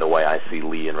diamond the way I see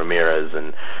Lee and Ramirez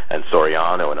and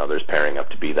Soriano and others pairing up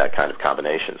to be that kind of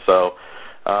combination. So,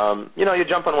 you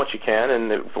jump on what you can,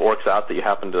 and if it works out that you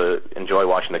happen to enjoy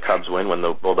watching the Cubs win when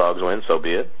the Bulldogs win, so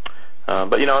be it.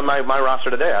 But in my roster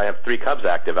today, I have 3 Cubs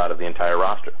active out of the entire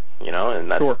roster.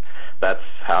 And that's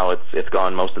how it's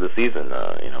gone most of the season.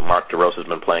 Mark DeRosa's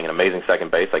been playing an amazing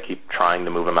second base. I keep trying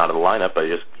to move him out of the lineup, but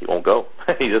he won't go.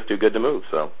 He's just too good to move.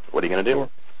 So what are you going to do?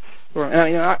 Sure.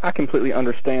 And I completely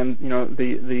understand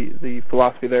the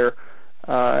philosophy there.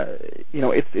 I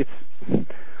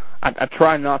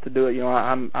try not to do it.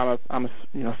 I'm a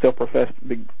self-professed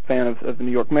big fan of the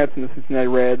New York Mets and the Cincinnati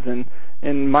Reds, and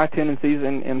my tendencies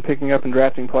in picking up and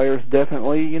drafting players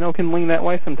definitely can lean that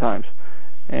way sometimes.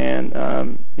 And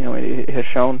it has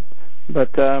shown, but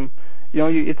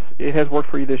it has worked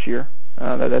for you this year.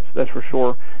 That's for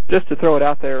sure. Just to throw it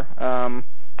out there,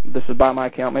 this is by my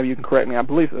count. Maybe you can correct me. I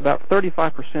believe about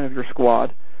 35% of your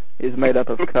squad is made up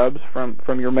of Cubs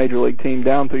from your major league team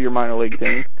down to your minor league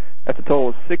team. That's a total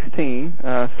of 16: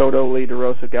 Soto, Lee,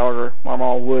 DeRosa, Gallagher,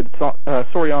 Marmol, Wood,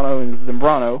 Soriano, and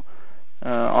Zambrano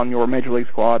on your major league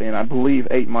squad, and I believe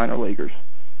 8 minor leaguers.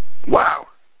 Wow.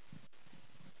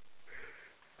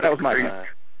 That was my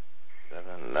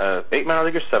 8 minor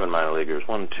leaguers, 7 minor leaguers.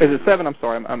 1, 2. Is it 7? I'm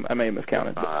sorry, I may have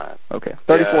miscounted. Okay,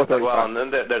 34, yeah, 35. Well, and then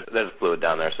there's fluid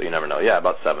down there, so you never know. Yeah,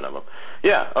 about 7 of them.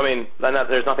 Yeah, I mean,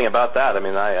 there's nothing about that. I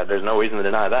mean, there's no reason to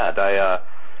deny that.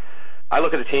 I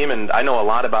look at the team, and I know a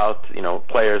lot about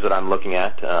players that I'm looking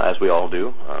at, as we all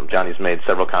do. Johnny's made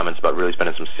several comments about really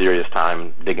spending some serious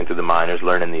time digging through the minors,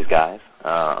 learning these guys.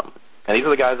 And these are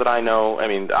the guys that I know. I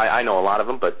mean, I know a lot of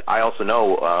them, but I also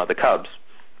know the Cubs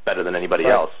better than anybody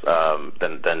else,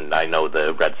 than I know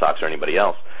the Red Sox or anybody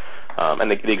else.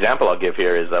 And the example I'll give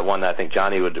here is one that I think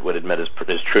Johnny would admit is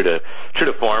true to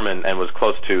form and was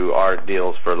close to our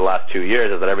deals for the last 2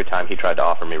 years, is that every time he tried to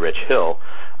offer me Rich Hill,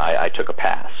 I took a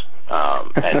pass.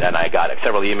 And I got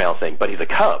several emails saying, but he's a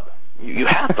Cub. You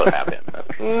have to have him.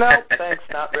 No, thanks.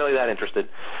 Not really that interested.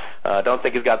 Don't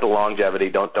think he's got the longevity.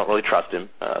 Don't really trust him.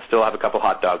 Still have a couple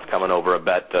hot dogs coming over a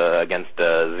bet against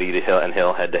Z to Hill and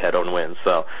Hill head-to-head on wins.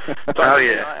 So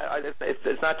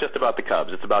it's not just about the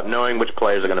Cubs. It's about knowing which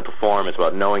players are going to perform. It's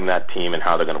about knowing that team and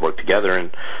how they're going to work together.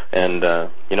 And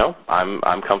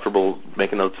I'm comfortable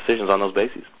making those decisions on those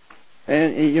bases.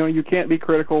 And you can't be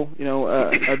critical,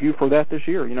 of you for that this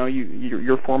year.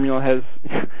 Your formula has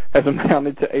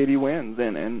amounted to 80 wins,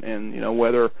 and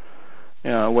whether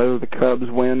the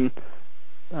Cubs win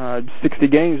 60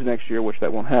 games next year, which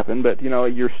that won't happen, but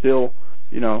you're still,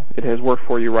 it has worked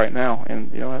for you right now,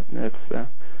 and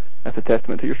that's a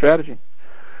testament to your strategy.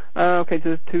 Okay,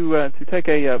 to take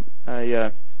a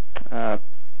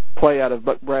play out of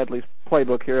Buck Bradley's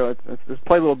playbook here, let's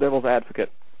play a little devil's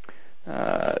advocate.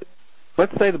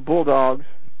 Let's say the Bulldogs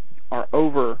are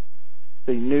over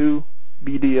the new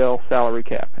BDL salary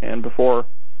cap, and before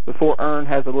Ern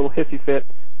has a little hissy fit,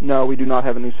 no, we do not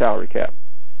have a new salary cap.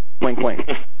 Wink, wink.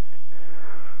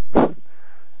 The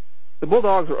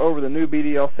Bulldogs are over the new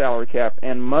BDL salary cap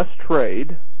and must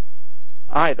trade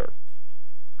either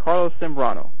Carlos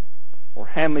Zambrano or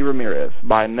Hanley Ramirez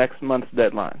by next month's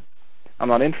deadline. I'm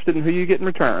not interested in who you get in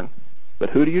return,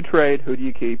 but who do you trade, who do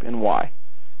you keep, and why?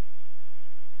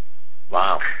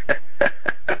 Wow. I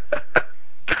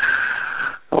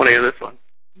want to hear this one.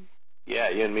 Yeah,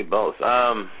 you and me both.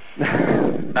 I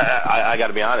got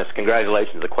to be honest.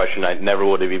 Congratulations. A question I never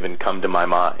would have even come to my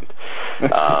mind.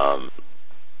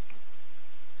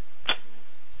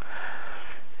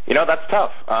 That's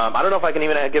tough. I don't know if I can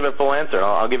even give a full answer.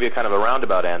 I'll give you kind of a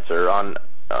roundabout answer.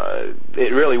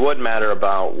 It really would matter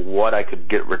about what I could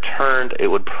get returned.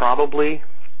 It would probably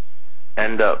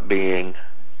end up being...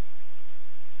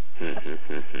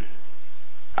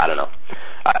 I don't know.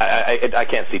 I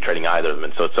can't see trading either of them,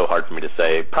 and so it's so hard for me to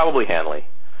say. Probably Hanley.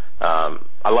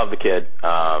 I love the kid,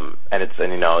 and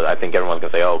I think everyone's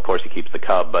gonna say, oh, of course he keeps the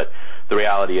Cub, but the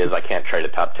reality is I can't trade a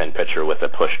top 10 pitcher with a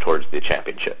push towards the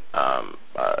championship,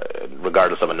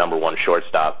 regardless of a number 1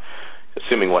 shortstop.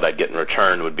 assuming what I'd get in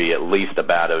return would be at least a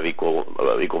bat of equal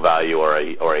value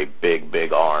or a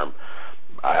big arm.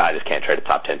 I just can't trade a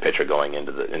top 10 pitcher going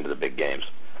into the big games.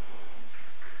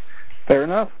 Fair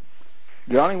enough.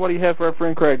 Johnny, what do you have for our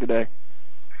friend Craig today?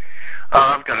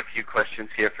 I've got a few questions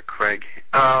here for Craig.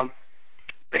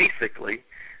 Basically,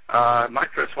 my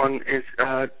first one is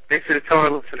basically to tell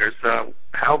our listeners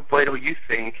how vital you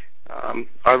think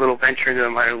our little venture into the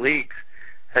minor leagues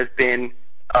has been,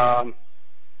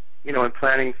 in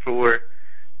planning for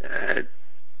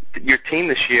your team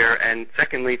this year, and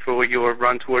secondly, for your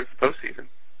run towards the postseason.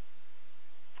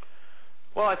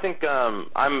 Well, I think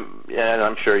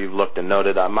I'm sure you've looked and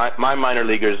noted. My minor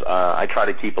leaguers, I try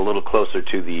to keep a little closer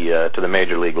to the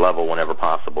major league level whenever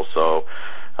possible. So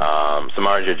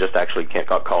Samardzija just actually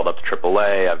got called up to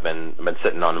AAA. I've been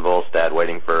sitting on Volstad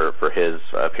waiting for his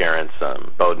appearance.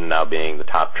 Bowden now being the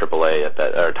top AAA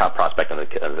or top prospect in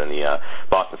the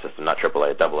Boston system, not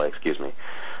AAA, AA, excuse me.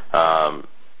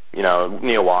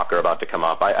 Neil Walker about to come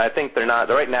up. I think they're not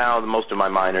right now. Most of my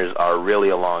minors are really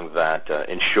along that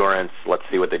insurance. Let's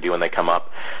see what they do when they come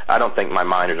up. I don't think my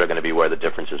minors are going to be where the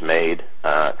difference is made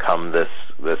come this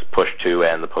push to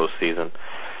and the postseason.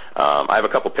 I have a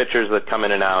couple pitchers that come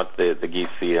in and out, the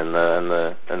Giese and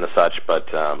the such,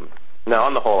 but no,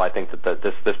 on the whole, I think that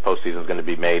this postseason is going to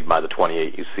be made by the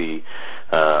 28 you see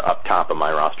up top of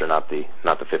my roster, not the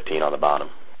 15 on the bottom.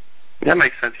 That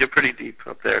makes sense. You're pretty deep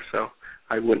up there, so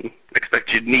I wouldn't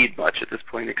expect you'd need much at this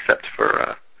point except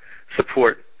for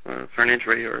support for an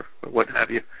injury or what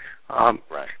have you.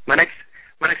 Right. My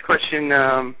next question,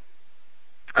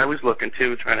 I was looking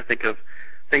too, trying to think of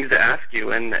things to ask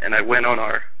you, and I went on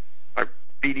our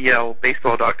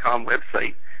BDLBaseball.com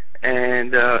website,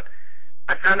 and I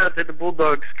found out that the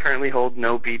Bulldogs currently hold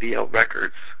no BDL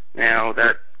records. Now,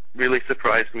 that really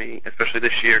surprised me, especially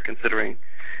this year, considering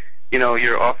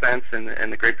your offense and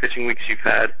the great pitching weeks you've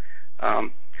had.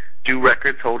 Do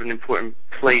records hold an important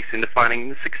place in defining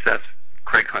the success of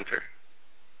Craig Hunter?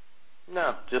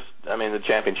 No, the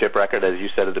championship record, as you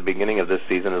said at the beginning of this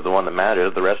season, is the one that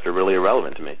matters. The rest are really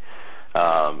irrelevant to me.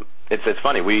 It's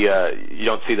funny. You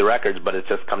don't see the records, but it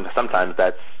just comes. Sometimes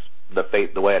that's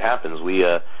the way it happens. We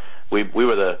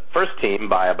were the first team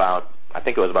by I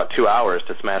think it was about 2 hours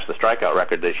to smash the strikeout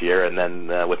record this year, and then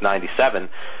with 97,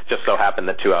 just so happened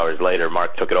that 2 hours later,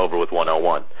 Mark took it over with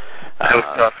 101. That was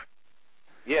tough.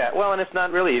 Yeah, well, and it's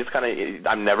not really. It's kind of. It's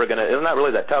not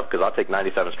really that tough because I'll take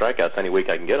 97 strikeouts any week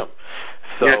I can get them.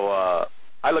 So. Yeah.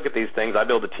 I look at these things. I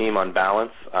build a team on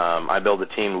balance. I build a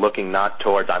team looking not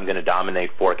towards I'm going to dominate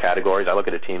 4 categories. I look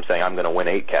at a team saying I'm going to win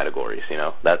 8 categories.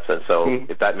 That's it. So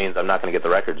if that means I'm not going to get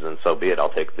the records, then so be it. I'll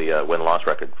take the win-loss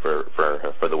record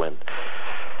for the win.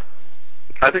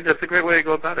 I think that's a great way to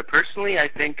go about it. Personally, I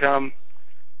think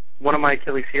one of my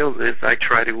Achilles heels is I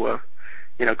try to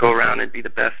go around and be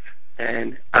the best.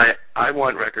 And I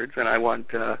want records, and I want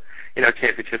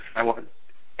championships. I want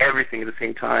everything at the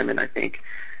same time, and I think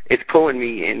it's pulling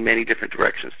me in many different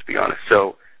directions, to be honest.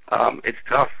 So it's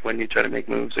tough when you try to make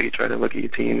moves or you try to look at your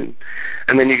team,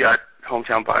 and then you got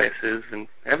hometown biases and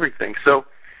everything. So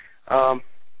I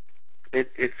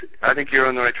think you're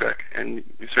on the right track, and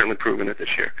you've certainly proven it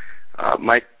this year.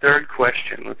 My third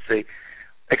question, let's see,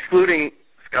 excluding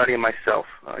Scotty and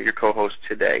myself, your co-host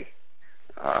today,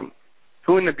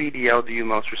 who in the BDL do you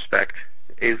most respect?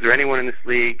 Is there anyone in this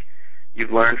league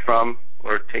you've learned from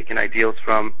or taken ideals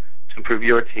from to improve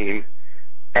your team,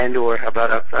 and or how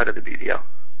about outside of the BDL?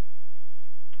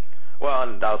 Well,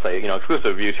 and I'll say, exclusive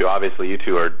of you two, obviously you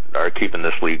two are keeping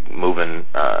this league moving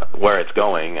where it's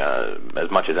going as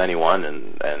much as anyone,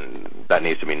 and that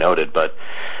needs to be noted. But,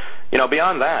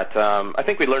 beyond that, I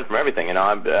think we learn from everything.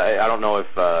 I don't know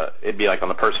if it'd be like on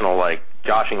the personal, like,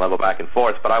 joshing level back and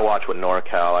forth, but I watch what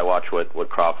NorCal, I watch what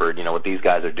Crawford, what these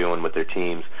guys are doing with their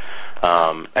teams.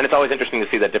 And it's always interesting to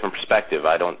see that different perspective.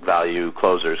 I don't value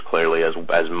closers clearly as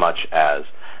much as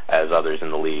others in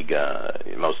the league.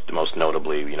 Most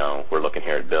notably, we're looking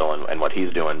here at Bill and what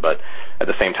he's doing. But at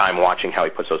the same time, watching how he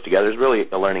puts those together is really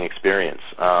a learning experience.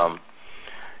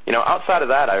 Outside of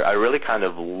that, I really kind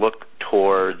of look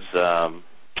towards.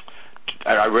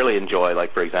 I really enjoy,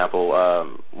 like, for example,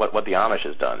 what the Amish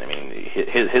has done. I mean,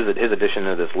 his addition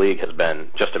to this league has been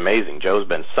just amazing. Joe's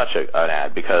been such an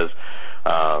add because.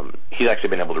 He's actually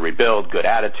been able to rebuild, good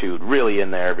attitude, really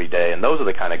in there every day, and those are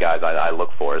the kind of guys I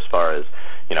look for as far as,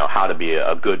 how to be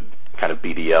a good kind of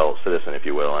BDL citizen, if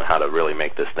you will, and how to really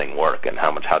make this thing work and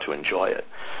how to enjoy it.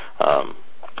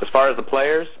 As far as the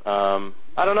players, I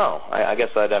don't know. I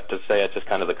guess I'd have to say it's just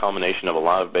kind of the culmination of a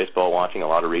lot of baseball watching, a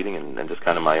lot of reading, and just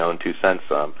kind of my own 2 cents,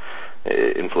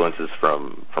 influences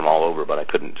from all over, but I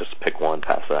couldn't just pick one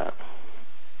past that.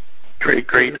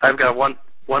 Great. I've got one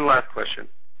last question.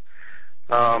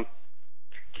 Can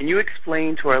you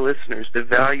explain to our listeners the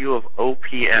value of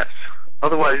OPS,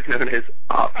 otherwise known as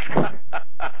ops?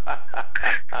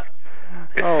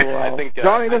 Oh, wow.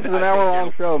 Johnny, this is an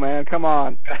hour-long show, man. Come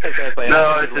on.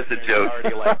 No, it's just a joke.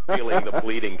 Already feeling the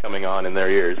bleeding coming on in their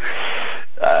ears.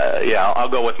 I'll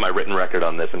go with my written record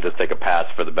on this and just take a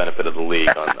pass for the benefit of the league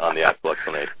on the actual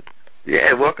explanation.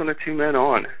 Yeah, welcome to Two Men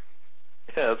On.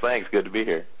 Yeah, thanks. Good to be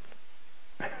here.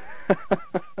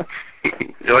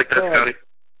 You like that, Scotty?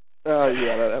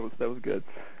 Yeah, that was good.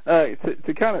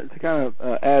 To kind of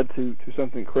add to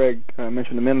something Craig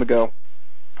mentioned a minute ago,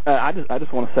 I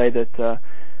just want to say that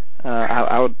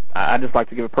I'd just like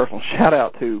to give a personal shout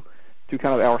out to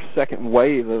kind of our second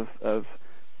wave of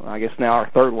I guess now our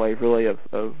third wave really of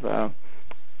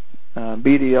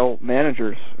BDL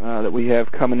managers that we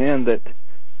have coming in that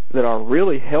are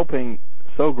really helping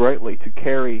so greatly to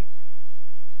carry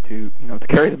the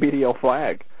BDL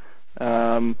flag.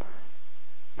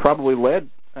 Probably led,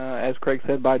 as Craig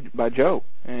said, by Joe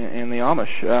and the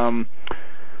Amish.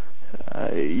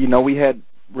 We had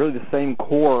really the same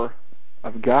core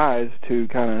of guys to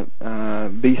kind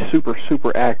of be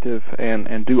super active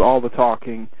and do all the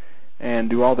talking and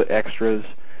do all the extras,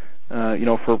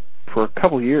 for a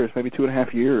couple of years, maybe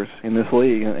 2.5 years in this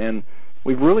league. And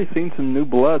we've really seen some new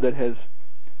blood that has,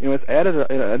 it's added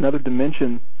another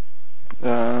dimension,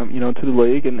 to the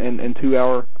league and to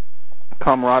our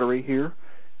camaraderie here.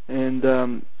 And,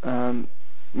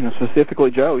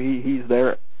 specifically Joe, he's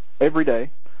there every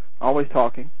day, always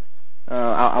talking.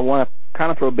 I want to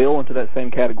kind of throw Bill into that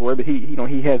same category, but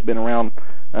he has been around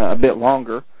a bit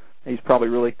longer. He's probably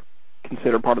really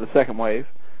considered part of the second wave.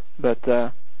 But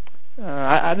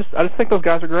I just think those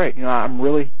guys are great. I'm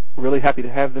really happy to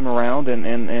have them around,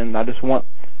 and I just want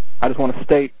to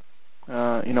state,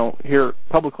 here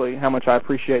publicly how much I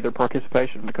appreciate their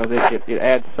participation, because it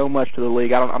adds so much to the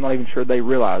league. I'm not even sure they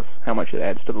realize how much it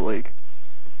adds to the league.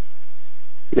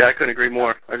 Yeah, I couldn't agree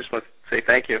more. I just want to say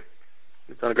thank you.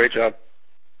 You've done a great job.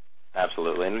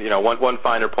 Absolutely. And, one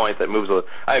finer point that moves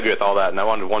I agree with all that, and I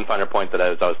wanted one finer point that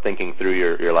as I was thinking through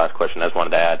your last question, I just wanted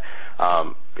to add,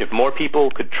 if more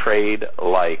people could trade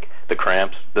like the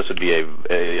Cramps, this would be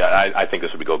I think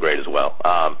this would go great as well.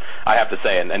 I have to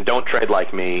say, and don't trade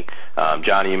like me.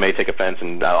 Johnny, you may take offense,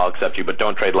 and I'll accept you, but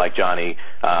don't trade like Johnny.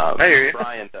 I hear you.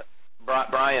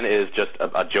 Brian is just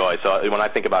a joy. So when I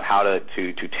think about how to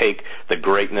take the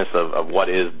greatness of what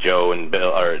is Joe and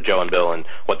Bill and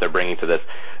what they're bringing to this,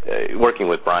 working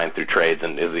with Brian through trades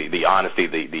and the honesty,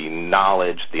 the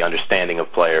knowledge, the understanding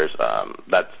of players,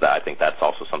 I think that's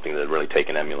also something that really take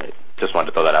and emulate. Just wanted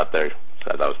to throw that out there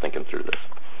as I was thinking through this.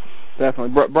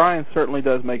 Definitely, Brian certainly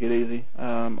does make it easy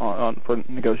for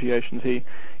negotiations. He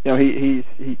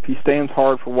stands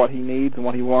hard for what he needs and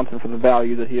what he wants and for the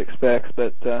value that he expects.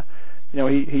 But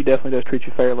he definitely does treat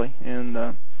you fairly, and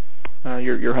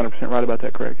you're 100% right about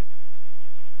that, Craig.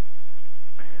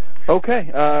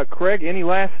 Okay, Craig, any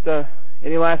last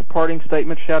parting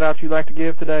statements, shout-outs you'd like to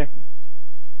give today?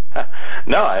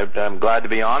 No, I'm glad to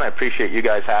be on. I appreciate you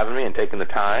guys having me and taking the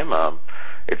time.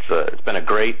 It's been a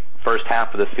great first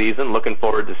half of the season. Looking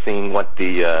forward to seeing what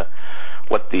the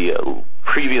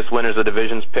previous winners of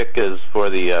divisions pick is for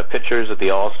the pitchers at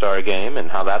the All-Star game, and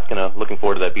how that's going to. Looking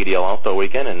forward to that BDL All-Star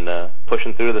weekend and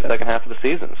pushing through the second half of the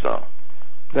season. So,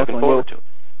 looking forward to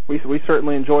it. We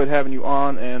certainly enjoyed having you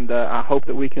on, and I hope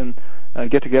that we can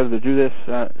get together to do this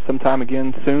sometime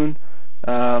again soon.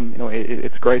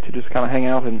 It's great to just kind of hang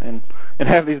out and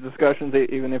have these discussions,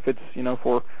 even if it's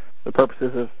for the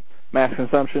purposes of mass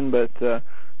consumption. But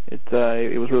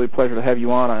it was really a pleasure to have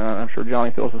you on. I'm sure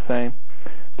Johnny feels the same.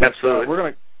 Absolutely.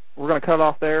 We're gonna cut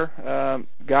off there,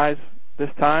 guys,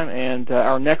 this time, and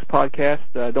our next podcast.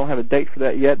 Don't have a date for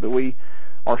that yet, but we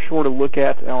are sure to look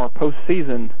at our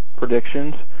postseason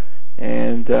predictions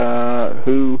and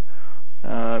who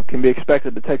can be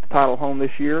expected to take the title home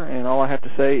this year. And all I have to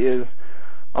say is,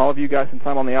 all of you guys, since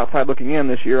I'm on the outside looking in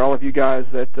this year, all of you guys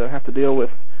that have to deal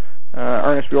with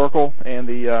Ernest Bjorkel and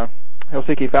the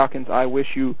Helsinki Falcons, I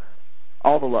wish you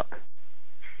all the luck.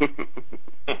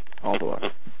 All the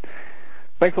luck.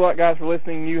 Thanks a lot, guys, for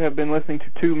listening. You have been listening to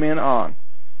Two Men On.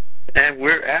 And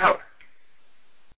we're out.